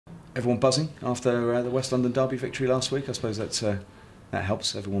Everyone buzzing after the West London derby victory last week. I suppose that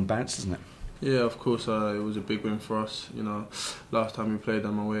helps everyone bounce, doesn't it? Yeah, of course. It was a big win for us. Last time we played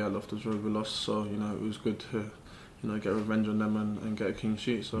them away at Loftus Road, we lost. So it was good to get revenge on them and get a clean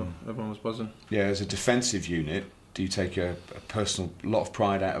sheet. So everyone was buzzing. Yeah, as a defensive unit, do you take a personal lot of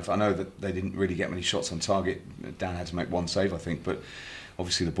pride out of? I know that they didn't really get many shots on target. Dan had to make one save, I think, but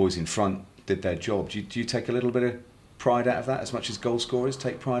obviously the boys in front did their job. Do you take a little bit of pride out of that, as much as goal scorers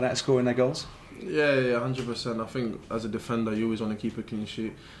take pride out of scoring their goals? Yeah, 100%. I think as a defender, you always want to keep a clean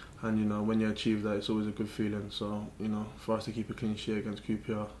sheet. And when you achieve that, it's always a good feeling. So for us to keep a clean sheet against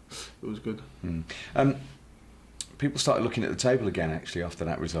QPR, it was good. People started looking at the table again actually after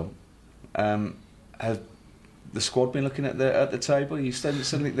that result. Has the squad been looking at the table? You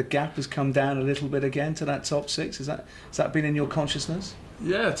suddenly the gap has come down a little bit again to that top six. Has that been in your consciousness?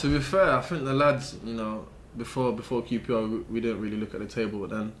 Yeah, to be fair, I think the lads, before QPR, we didn't really look at the table, but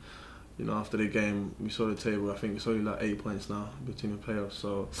then. After the game, we saw the table. I think it's only like 8 points now between the playoffs.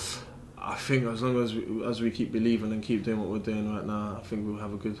 So I think as long as we keep believing and keep doing what we're doing right now, I think we'll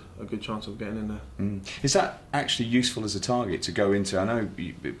have a good chance of getting in there. Is that actually useful as a target to go into? I know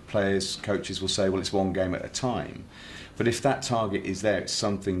players, coaches will say, well, it's one game at a time. But if that target is there, it's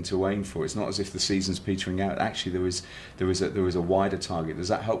something to aim for. It's not as if the season's petering out. Actually, there is a wider target. Does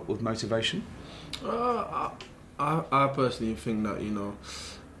that help with motivation? I personally think that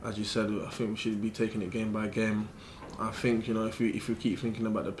as you said, I think we should be taking it game by game. I think if we keep thinking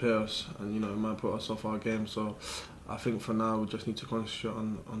about the playoffs, and it might put us off our game. So I think for now we just need to concentrate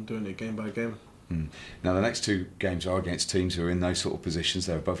on doing it game by game. Now the next two games are against teams who are in those sort of positions.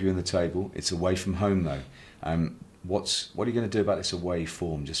 They're above you in the table. It's away from home though. What are you going to do about this away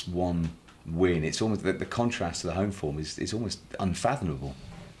form? Just one win. It's almost the contrast to the home form is almost unfathomable.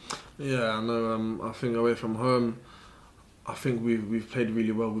 Yeah, I know. I think away from home, I think we've played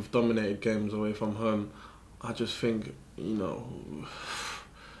really well. We've dominated games away from home. I just think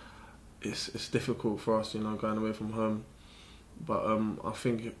it's difficult for us going away from home. But I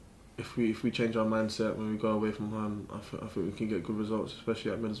think if we change our mindset when we go away from home, I think we can get good results,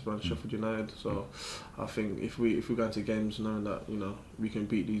 especially at Middlesbrough and Sheffield United. So I think if we go into games knowing that we can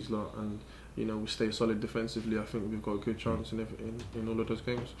beat these lot and we stay solid defensively, I think we've got a good chance in all of those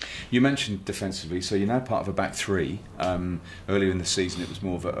games. You mentioned defensively, so you're now part of a back three. Earlier in the season it was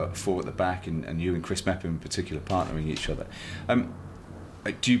more of a four at the back, and you and Chris Mepham in particular partnering each other.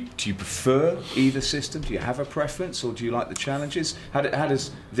 Do you prefer either system? Do you have a preference, or do you like the challenges? How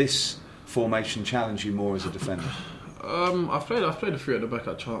does this formation challenge you more as a defender? I've played a three at the back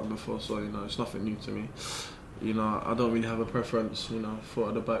at Charlton before, so it's nothing new to me. I don't really have a preference, four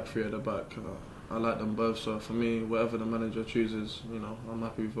at the back, three at the back. I like them both, so for me, whatever the manager chooses, I'm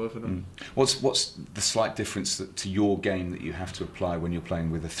happy with both of them. What's the slight difference to your game that you have to apply when you're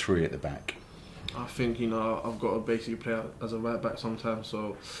playing with a three at the back? I think, I've got to basically play as a right back sometimes,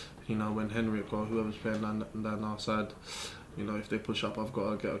 so, when Henrik or whoever's playing down our side, if they push up, I've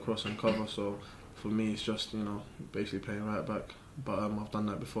got to get across and cover, so for me it's just, basically playing right back. But I've done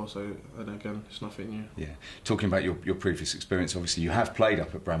that before, so and again, it's nothing new. Yeah. Talking about your previous experience, obviously you have played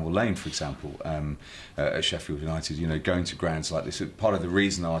up at Bramall Lane, for example, at Sheffield United. Going to grounds like this, part of the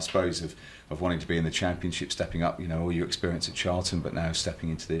reason, I suppose, of wanting to be in the Championship, stepping up, all your experience at Charlton, but now stepping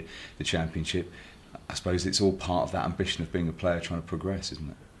into the Championship. I suppose it's all part of that ambition of being a player trying to progress, isn't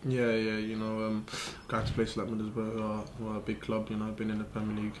it? Yeah. Going to places like Middlesbrough, who are a big club. I've been in the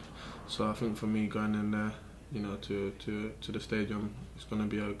Premier League, so I think for me going in there, to the stadium, it's going to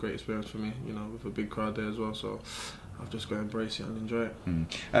be a great experience for me, with a big crowd there as well, so I've just got to embrace it and enjoy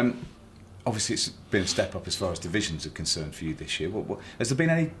it. Obviously it's been a step up as far as divisions are concerned for you this year. Has there been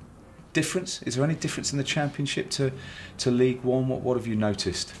any difference? Is there any difference in the Championship to League One? What have you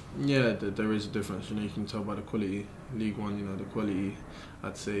noticed? Yeah, there is a difference. You can tell by the quality. League One, the quality,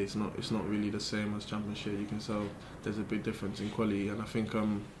 I'd say it's not really the same as Championship. You can tell there's a big difference in quality, and I think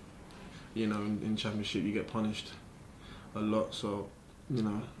in Championship you get punished a lot, so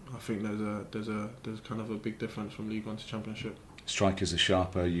I think there's kind of a big difference from League One to Championship. Strikers are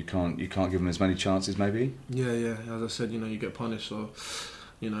sharper. You can't give them as many chances, maybe. Yeah. As I said, you get punished, so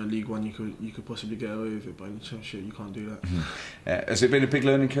League One you could possibly get away with it, but in Championship you can't do that. Has it been a big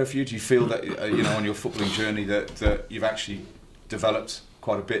learning curve for you? Do you feel that on your footballing journey that you've actually developed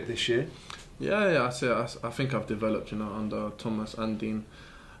quite a bit this year? Yeah. I think I've developed, under Thomas and Dean.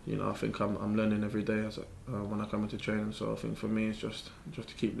 you know, I think I'm learning every day when I come into training. So I think for me, it's just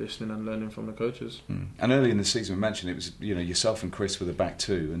to keep listening and learning from the coaches. And early in the season, we mentioned it was, you know, yourself and Chris were the back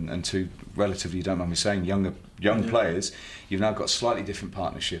two, and two relatively, you don't mind me saying, young players. You've now got a slightly different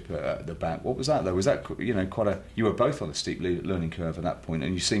partnership at the back. What was that though? Was that, you know, you were both on a steep learning curve at that point,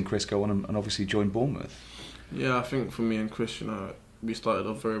 and you've seen Chris go on and obviously join Bournemouth. Yeah, I think for me and Chris, you know, we started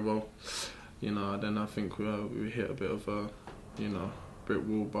off very well. You know, then I think we hit a bit of a, you know, brick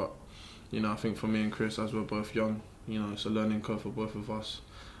wall. But, you know, I think for me and Chris, as we're both young, you know, it's a learning curve for both of us.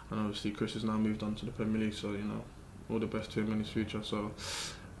 And obviously Chris has now moved on to the Premier League, so, you know, all the best to him in his future. So,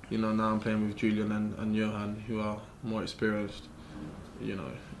 you know, now I'm playing with Julian and Johan, who are more experienced. You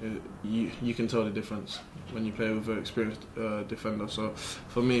know, you can tell the difference when you play with an experienced defender. So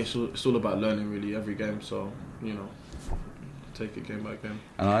for me, it's all about learning really every game. So, you know, take it game by game.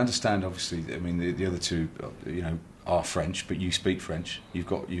 And I understand, obviously, I mean, the other two, you know, are French, but you speak French. You've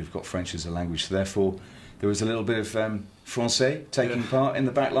got French as a language. So therefore, there was a little bit of Francais taking part in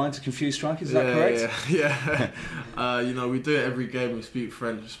the back line to confuse strikers. Is that correct? Yeah. You know, we do it every game. We speak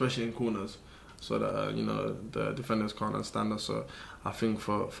French, especially in corners, so that you know, the defenders can't understand us. So I think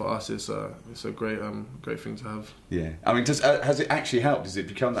for us, it's a great thing to have. Yeah, I mean, has it actually helped? Does it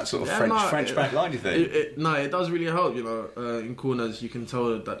become that sort of French back line? Do you think? No, it does really help. You know, in corners, you can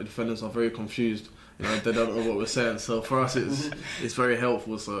tell that the defenders are very confused. You know, they don't know what we're saying. So for us, it's very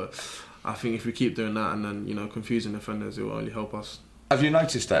helpful. So I think if we keep doing that and then, you know, confusing defenders, it will only help us. Have you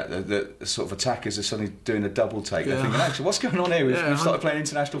noticed that the sort of attackers are suddenly doing a double take? They're thinking, actually, what's going on here? We've started playing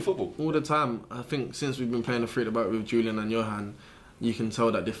international football all the time. I think since we've been playing the free back with Julian and Johan, you can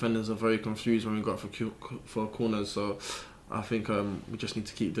tell that defenders are very confused when we go for corners. So I think we just need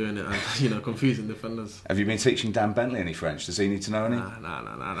to keep doing it and, you know, confusing defenders. Have you been teaching Dan Bentley any French? Does he need to know any?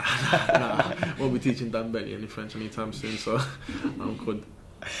 Nah. Won't be teaching Dan Bentley any French anytime soon, so I'm good.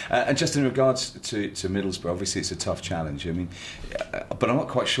 And just in regards to Middlesbrough, obviously it's a tough challenge. I mean, but I'm not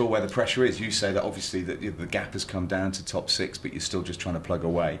quite sure where the pressure is. You say that obviously that the gap has come down to top six, but you're still just trying to plug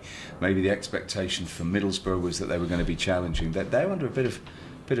away. Maybe the expectation for Middlesbrough was that they were going to be challenging. They're under a bit of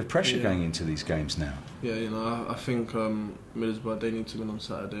pressure going into these games now. Yeah, you know, I think Middlesbrough, they need to win on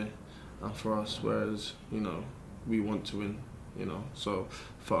Saturday, and for us, whereas, you know, we want to win. You know, so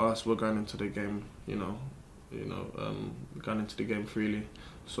for us, we're going into the game, going into the game freely.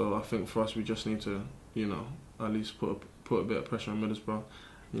 So I think for us, we just need to, you know, at least put a bit of pressure on Middlesbrough,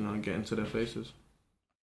 you know, and get into their faces.